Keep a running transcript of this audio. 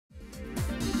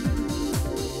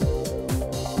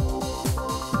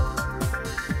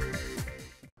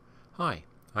Hi,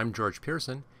 I'm George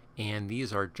Pearson, and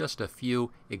these are just a few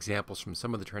examples from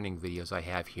some of the training videos I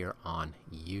have here on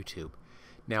YouTube.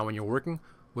 Now, when you're working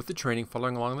with the training,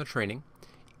 following along the training,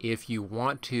 if you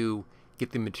want to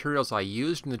get the materials I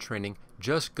used in the training,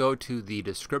 just go to the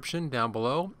description down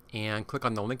below and click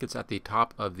on the link that's at the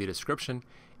top of the description,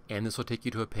 and this will take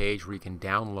you to a page where you can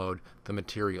download the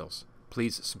materials.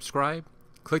 Please subscribe,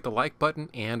 click the like button,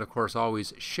 and of course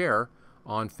always share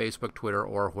on Facebook, Twitter,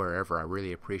 or wherever. I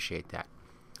really appreciate that.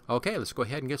 Okay, let's go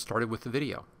ahead and get started with the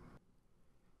video.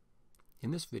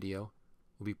 In this video,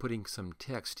 we'll be putting some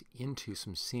text into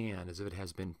some sand as if it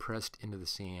has been pressed into the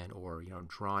sand or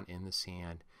drawn in the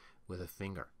sand with a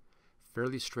finger.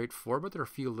 Fairly straightforward, but there are a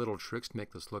few little tricks to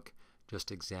make this look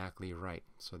just exactly right.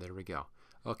 So there we go.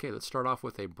 Okay, let's start off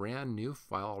with a brand new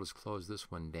file. I'll just close this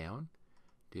one down.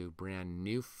 Do brand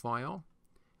new file,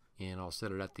 and I'll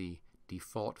set it at the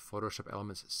default Photoshop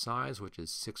Elements size, which is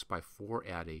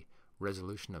 6x4 at a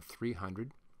resolution of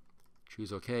 300.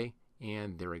 Choose OK,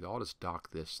 and there we go. I'll just dock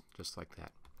this just like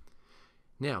that.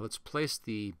 Now let's place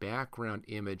the background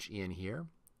image in here.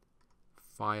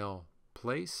 File,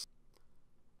 place,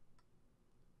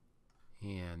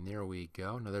 and there we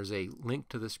go. Now there's a link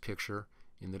to this picture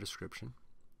in the description.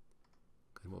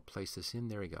 And we'll place this in.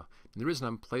 There we go. And the reason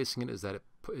I'm placing it is that it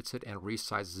puts it and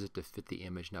resizes it to fit the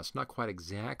image. Now it's not quite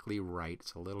exactly right.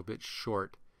 It's a little bit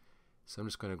short. So I'm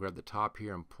just going to grab the top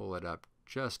here and pull it up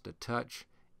just a touch.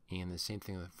 And the same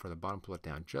thing for the bottom, pull it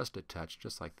down just a touch,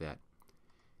 just like that.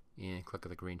 And click on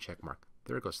the green check mark.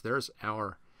 There it goes. There's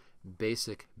our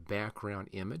basic background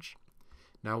image.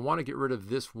 Now I want to get rid of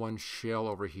this one shell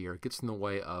over here. It gets in the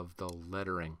way of the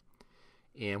lettering.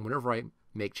 And whenever I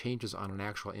make changes on an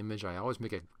actual image, I always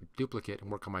make a duplicate and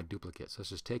work on my duplicate. So let's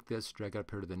just take this, drag it up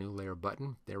here to the new layer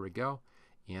button. There we go.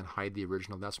 And hide the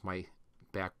original. That's my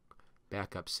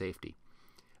backup safety.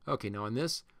 Okay, now on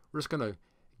this, we're just going to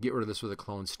get rid of this with a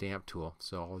clone stamp tool.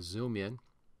 So I'll zoom in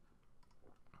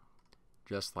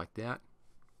just like that.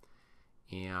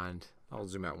 And I'll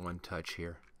zoom out one touch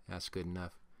here. That's good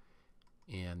enough.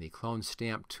 And the clone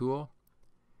stamp tool.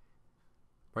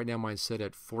 Right now mine's set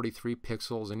at 43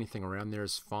 pixels. Anything around there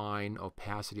is fine.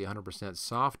 Opacity 100%.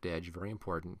 Soft edge, very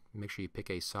important. Make sure you pick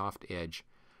a soft edge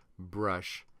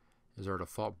brush as our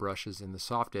default brushes, and the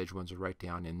soft edge ones are right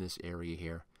down in this area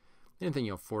here.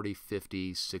 Anything 40,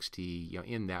 50, 60,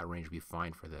 in that range would be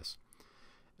fine for this.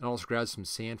 And I'll just grab some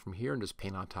sand from here and just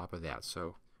paint on top of that.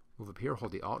 So move up here,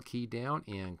 hold the Alt key down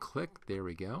and click. There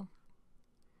we go.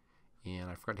 And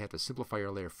I forgot to have to simplify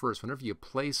your layer first. Whenever you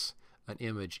place an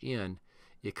image in,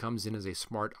 it comes in as a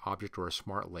smart object or a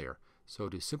smart layer. So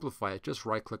to simplify it, just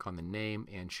right click on the name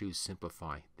and choose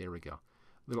simplify. There we go.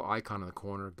 Little icon in the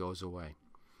corner goes away.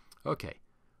 Okay,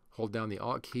 hold down the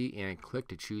Alt key and click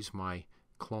to choose my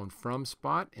clone from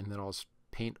spot, and then I'll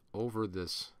paint over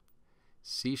this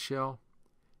seashell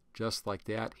just like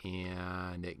that,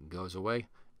 and it goes away,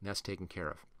 and that's taken care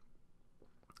of.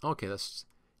 Okay, let's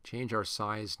change our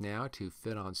size now to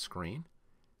fit on screen.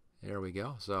 There we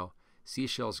go. So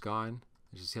seashell's gone.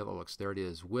 Let's just see how that looks. There it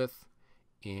is with,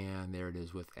 and there it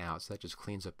is without. So that just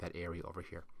cleans up that area over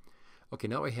here. Okay,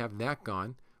 now we have that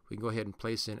gone. We can go ahead and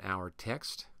place in our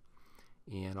text.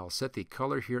 And I'll set the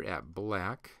color here at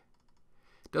black.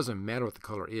 It doesn't matter what the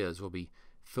color is. We'll be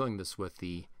filling this with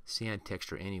the sand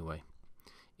texture anyway.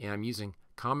 And I'm using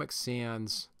Comic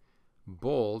Sans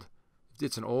Bold.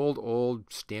 It's an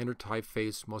old standard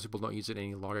typeface. Most people don't use it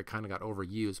any longer. It kind of got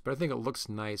overused, but I think it looks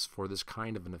nice for this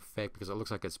kind of an effect because it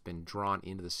looks like it's been drawn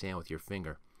into the sand with your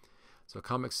finger. So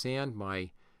Comic Sans,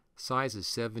 my size is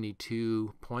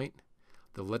 72 point.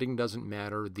 The lettering doesn't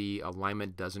matter. The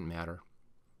alignment doesn't matter.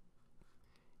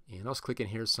 And I'll just click in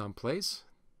here someplace.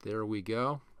 There we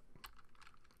go.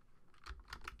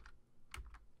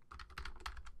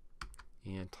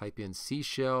 And type in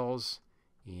seashells,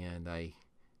 and I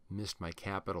missed my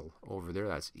capital over there.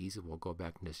 That's easy. We'll go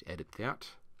back and just edit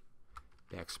that.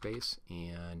 Backspace,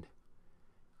 and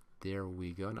there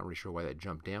we go. Not really sure why that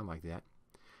jumped down like that.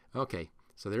 Okay,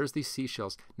 so there's these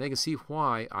seashells. Now you can see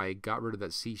why I got rid of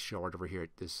that seashell right over here.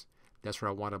 That's where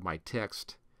I wanted my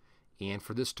text. And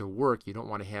for this to work, you don't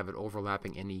want to have it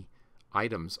overlapping any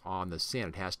items on the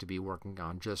sand. It has to be working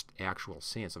on just actual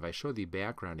sand. So if I show the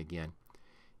background again,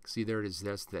 see there it is.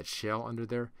 That's that shell under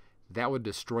there. That would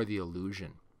destroy the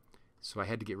illusion. So I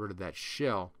had to get rid of that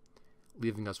shell,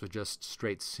 leaving us with just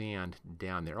straight sand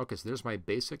down there. Okay, so there's my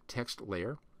basic text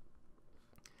layer.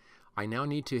 I now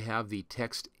need to have the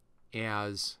text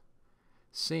as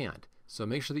sand. So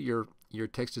make sure that your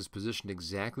text is positioned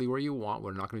exactly where you want.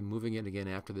 We're not going to be moving it again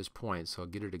after this point, so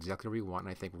get it exactly where you want,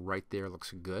 and I think right there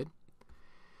looks good.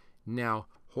 Now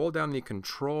hold down the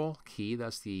Control key,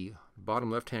 that's the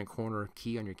bottom left-hand corner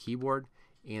key on your keyboard,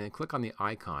 and then click on the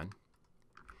icon,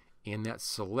 and that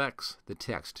selects the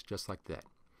text just like that.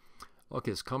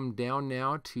 Okay, let's come down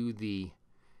now to the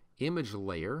image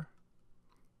layer.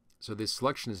 So this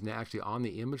selection is now actually on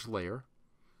the image layer,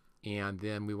 and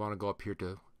then we want to go up here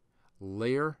to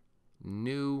Layer,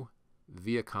 New,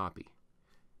 Via Copy.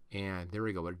 And there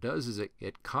we go. What it does is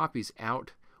it copies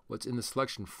out what's in the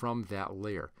selection from that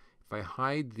layer. If I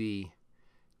hide the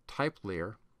type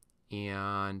layer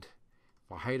and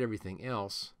if I hide everything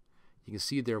else, you can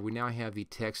see there we now have the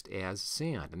text as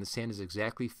sand, and the sand is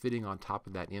exactly fitting on top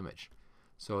of that image.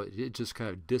 So it just kind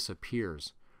of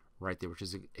disappears right there, which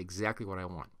is exactly what I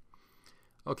want.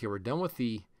 Okay, we're done with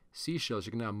the seashells.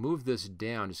 You can now move this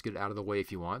down, just get it out of the way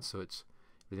if you want, so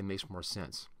everything makes more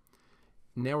sense.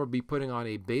 Now we'll be putting on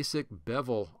a basic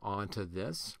bevel onto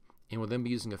this, and we'll then be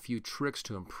using a few tricks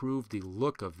to improve the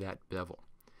look of that bevel.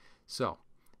 So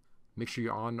make sure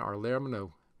you're on our layer. I'm going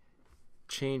to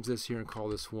change this here and call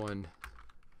this one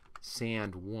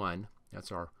Sand 1.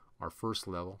 That's our first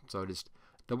level. So just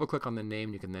double click on the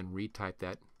name, you can then retype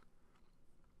that.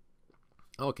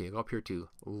 Okay, go up here to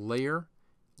Layer,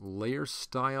 Layer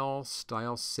Style,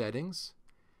 Style Settings,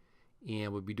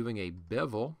 and we'll be doing a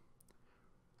bevel.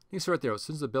 You can see right there,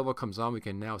 since the bevel comes on, we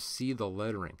can now see the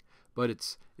lettering, but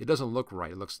it doesn't look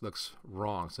right. It looks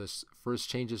wrong. So this first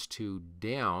changes to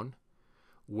down,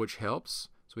 which helps.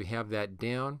 So we have that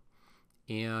down,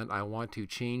 and I want to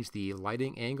change the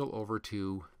lighting angle over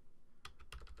to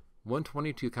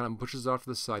 122, kind of pushes off to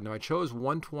the side. Now I chose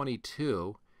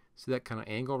 122, see that kind of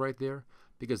angle right there?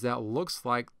 Because that looks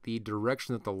like the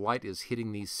direction that the light is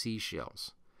hitting these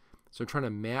seashells. So I'm trying to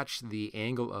match the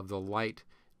angle of the light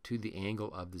to the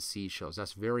angle of the seashells.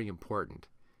 That's very important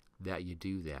that you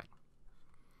do that.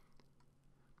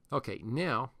 Okay,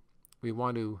 now we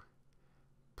want to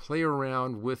play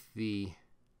around with the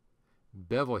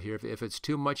bevel here. If it's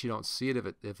too much, you don't see it.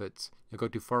 If it's you go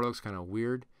too far, it looks kind of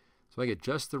weird. So I get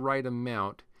just the right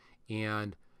amount,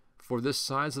 and for this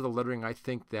size of the lettering, I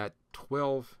think that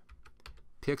 12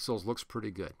 pixels looks pretty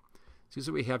good. So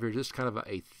what we have here, just kind of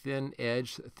a thin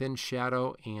edge, a thin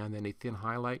shadow, and then a thin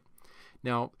highlight.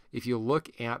 Now, if you look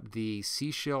at the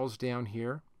seashells down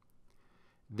here,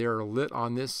 they're lit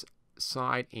on this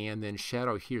side and then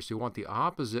shadow here. So you want the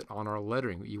opposite on our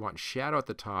lettering. You want shadow at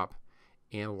the top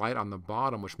and light on the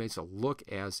bottom, which makes it look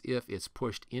as if it's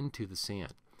pushed into the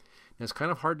sand. Now, it's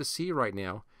kind of hard to see right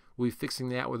now. We'll be fixing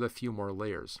that with a few more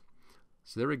layers.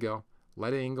 So there we go.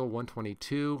 Light angle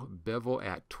 122, bevel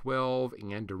at 12,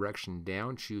 and direction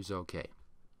down. Choose OK.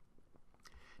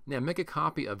 Now make a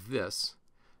copy of this.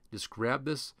 Just grab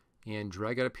this and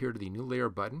drag it up here to the New Layer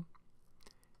button.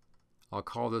 I'll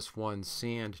call this one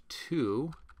Sand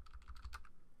 2.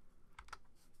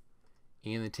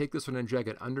 And then take this one and drag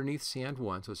it underneath Sand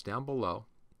 1, so it's down below.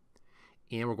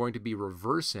 And we're going to be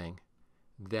reversing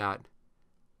that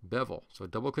bevel. So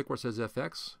double click where it says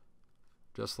FX,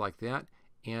 just like that,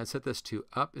 and set this to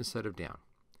up instead of down.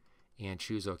 And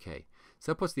choose OK.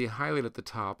 So that puts the highlight at the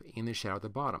top and the shadow at the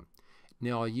bottom.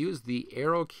 Now I'll use the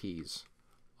arrow keys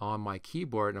on my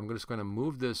keyboard, and I'm just going to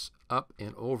move this up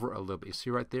and over a little bit. You see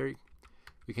right there?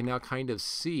 We can now kind of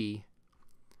see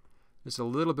there's a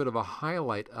little bit of a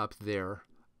highlight up there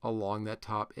along that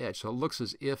top edge. So it looks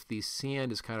as if the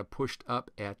sand is kind of pushed up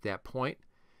at that point,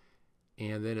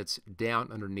 and then it's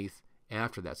down underneath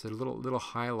after that. So a little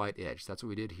highlight edge. That's what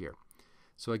we did here.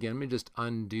 So again, let me just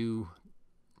undo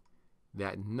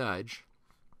that nudge.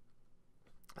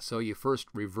 So you first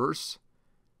reverse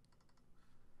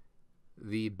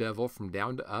the bevel from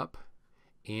down to up,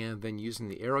 and then using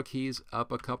the arrow keys,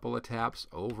 up a couple of taps,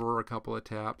 over a couple of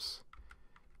taps.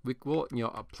 We'll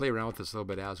play around with this a little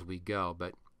bit as we go,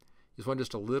 but just want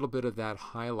just a little bit of that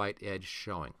highlight edge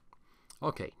showing.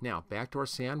 Okay, now back to our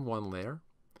Sand 1 layer,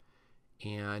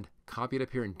 and copy it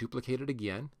up here and duplicate it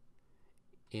again.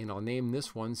 And I'll name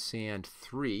this one Sand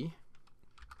 3.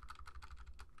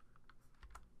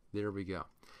 There we go.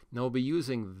 Now we'll be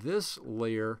using this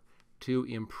layer to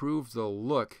improve the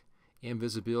look and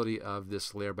visibility of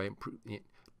this layer by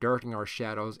darkening our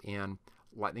shadows and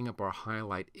lightening up our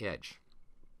highlight edge.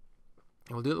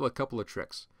 And we'll do it with a couple of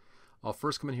tricks. I'll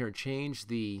first come in here and change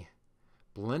the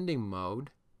blending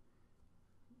mode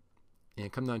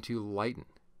and come down to lighten.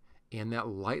 And that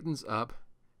lightens up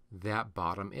that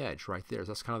bottom edge right there. So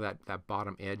that's kind of that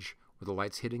bottom edge where the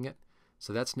light's hitting it.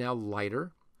 So that's now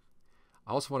lighter.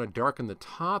 I also want to darken the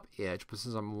top edge, but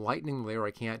since I'm lightening the layer,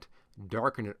 I can't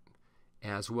darken it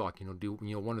as well. I can do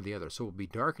one or the other. So we'll be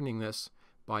darkening this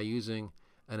by using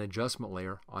an adjustment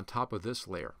layer on top of this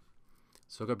layer.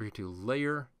 So go up here to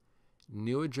Layer,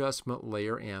 new adjustment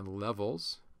layer and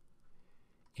levels.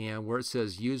 And where it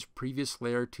says use previous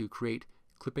layer to create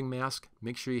clipping mask,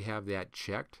 make sure you have that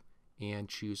checked and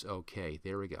choose OK.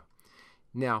 There we go.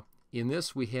 Now in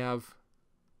this we have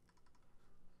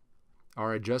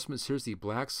our adjustments. Here's the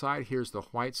black side, here's the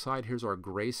white side, here's our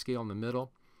grayscale in the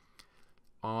middle.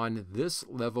 On this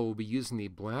level we'll be using the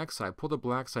black side. Pull the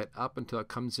black side up until it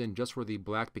comes in just where the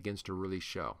black begins to really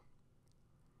show.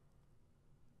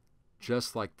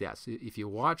 Just like that. So if you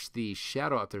watch the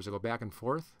shadow up there as I go back and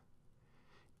forth,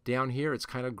 down here it's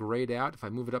kind of grayed out. If I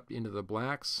move it up into the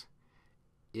blacks,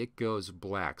 it goes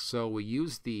black. So we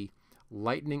use the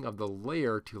lightening of the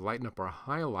layer to lighten up our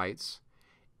highlights,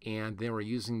 and then we're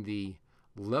using the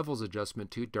levels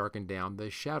adjustment to darken down the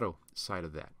shadow side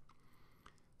of that.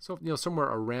 So somewhere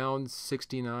around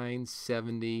 69,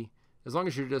 70, as long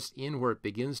as you're just in where it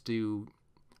begins to,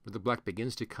 where the black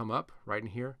begins to come up right in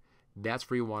here, that's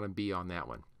where you want to be on that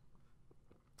one.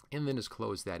 And then just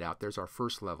close that out. There's our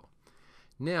first level.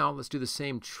 Now let's do the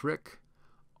same trick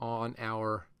on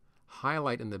our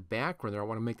highlight in the background there. I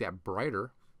want to make that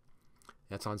brighter.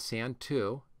 That's on Sand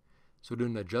 2. So do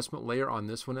an adjustment layer on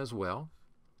this one as well.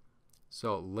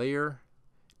 So layer,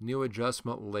 new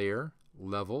adjustment layer,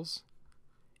 levels,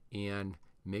 and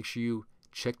make sure you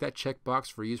check that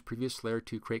checkbox for use previous layer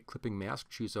to create clipping mask.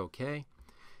 Choose OK.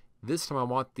 This time I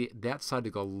want that side to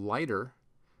go lighter.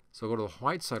 So go to the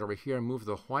white side over here and move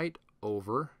the white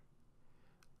over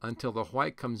until the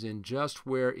white comes in just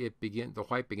where the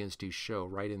white begins to show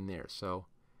right in there. So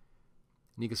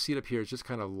and you can see it up here, it's just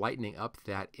kind of lightening up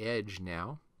that edge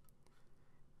now.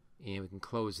 And we can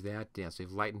close that down. So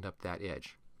we've lightened up that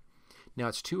edge. Now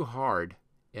it's too hard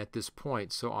at this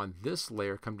point, so on this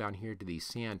layer, come down here to the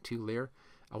Sand 2 layer.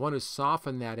 I want to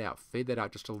soften that out, fade that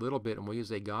out just a little bit, and we'll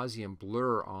use a Gaussian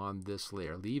blur on this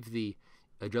layer. Leave the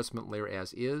adjustment layer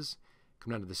as is,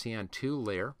 come down to the Sand 2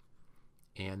 layer,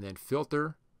 and then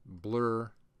filter,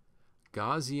 blur,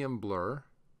 Gaussian blur,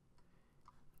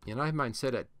 and I have mine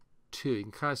set at 2. You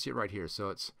can kind of see it right here.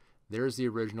 So there's the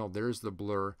original, there's the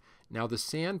blur. Now the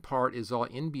sand part is all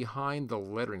in behind the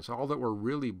lettering, so all that we're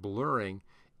really blurring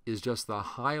is just the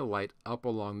highlight up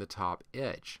along the top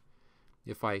edge.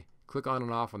 If I click on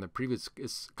and off on the previous,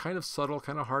 it's kind of subtle,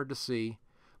 kind of hard to see,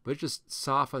 but it just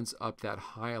softens up that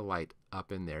highlight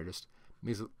up in there. Just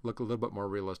makes it look a little bit more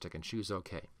realistic, and choose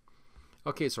OK.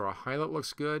 Okay, so our highlight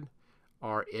looks good.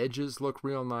 Our edges look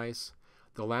real nice.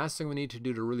 The last thing we need to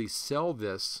do to really sell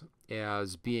this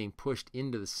as being pushed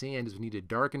into the sand is we need to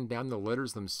darken down the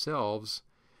letters themselves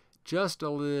just a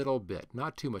little bit.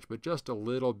 Not too much, but just a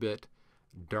little bit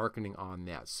darkening on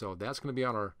that. So that's going to be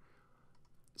on our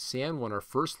Sand 1, our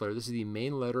first layer. This is the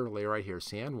main letter layer right here,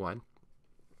 Sand 1.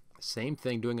 Same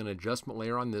thing, doing an adjustment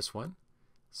layer on this one.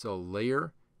 So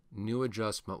layer, new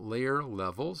adjustment layer,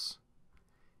 levels.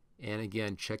 And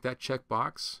again, check that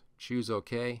checkbox, choose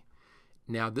OK.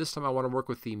 Now this time I want to work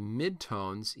with the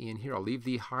midtones in here. I'll leave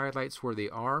the highlights where they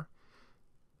are,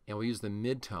 and we'll use the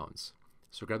midtones.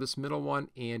 So grab this middle one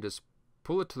and just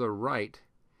pull it to the right,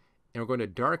 and we're going to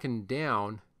darken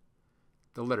down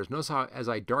the letters. Notice how as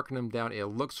I darken them down, it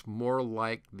looks more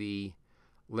like the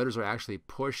letters are actually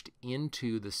pushed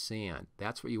into the sand.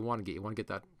 That's what you want to get. You want to get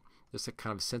that, just a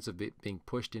kind of sense of it being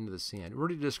pushed into the sand. We're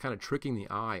really just kind of tricking the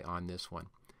eye on this one.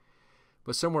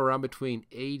 But somewhere around between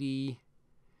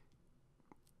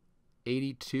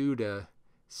 82 to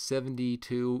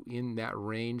 72, in that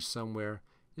range somewhere.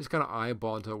 Just kind of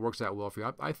eyeball until it works out well for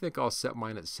you. I think I'll set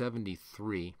mine at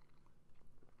 73.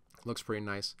 Looks pretty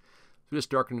nice. So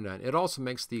just darken it down. It also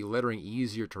makes the lettering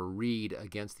easier to read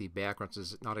against the background, so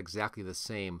it's not exactly the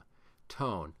same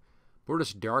tone. We're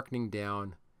just darkening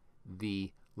down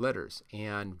the letters.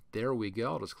 And there we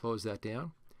go. I'll just close that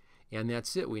down. And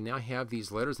that's it. We now have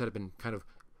these letters that have been kind of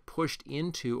pushed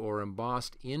into or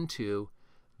embossed into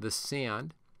the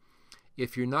sand.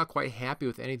 If you're not quite happy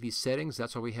with any of these settings,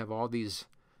 that's why we have all these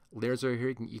layers over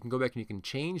here. You can go back and you can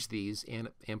change these and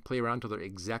play around until they're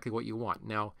exactly what you want.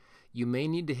 Now, you may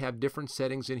need to have different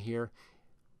settings in here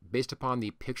based upon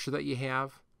the picture that you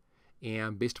have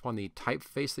and based upon the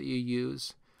typeface that you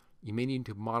use. You may need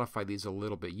to modify these a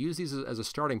little bit. Use these as a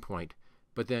starting point,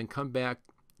 but then come back,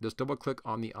 just double click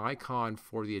on the icon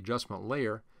for the adjustment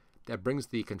layer. That brings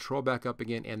the control back up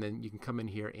again, and then you can come in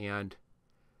here and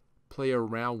play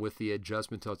around with the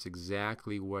adjustment until it's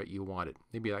exactly what you want it.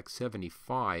 Maybe like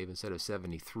 75 instead of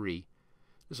 73.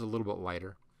 Just a little bit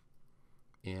lighter.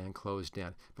 And close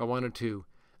down. If I wanted to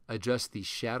adjust the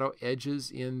shadow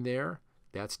edges in there,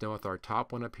 that's done with our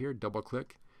top one up here. Double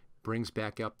click, brings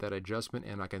back up that adjustment,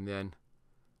 and I can then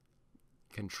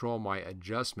control my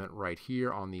adjustment right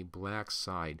here on the black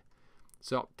side.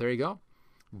 So there you go.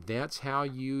 That's how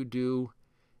you do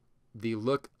the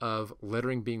look of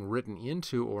lettering being written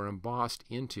into or embossed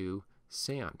into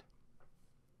sand.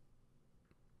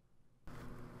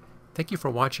 Thank you for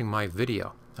watching my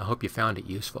video. I hope you found it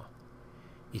useful.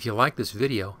 If you like this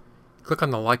video, click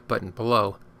on the like button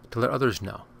below to let others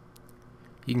know.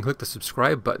 You can click the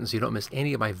subscribe button so you don't miss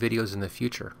any of my videos in the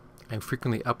future. I'm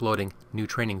frequently uploading new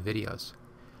training videos.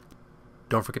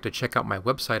 Don't forget to check out my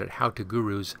website at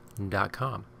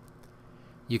howtogurus.com.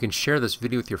 You can share this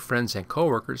video with your friends and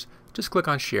coworkers. Just click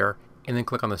on share and then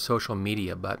click on the social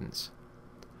media buttons.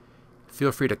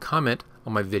 Feel free to comment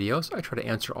on my videos. I try to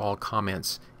answer all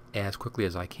comments as quickly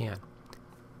as I can.